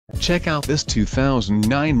Check out this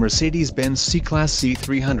 2009 Mercedes-Benz C-Class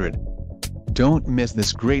C300. Don't miss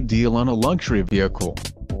this great deal on a luxury vehicle.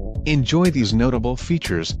 Enjoy these notable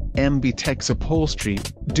features: MB-Tex upholstery,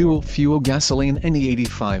 dual-fuel gasoline and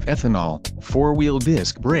E85 ethanol, 4-wheel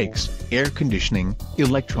disc brakes, air conditioning,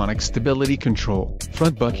 electronic stability control,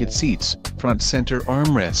 front bucket seats, front center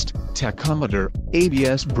armrest, tachometer,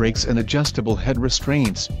 ABS brakes and adjustable head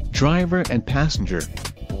restraints, driver and passenger.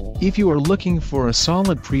 If you are looking for a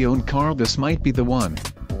solid pre-owned car, this might be the one.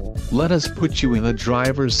 Let us put you in the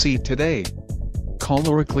driver's seat today. Call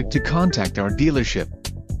or click to contact our dealership.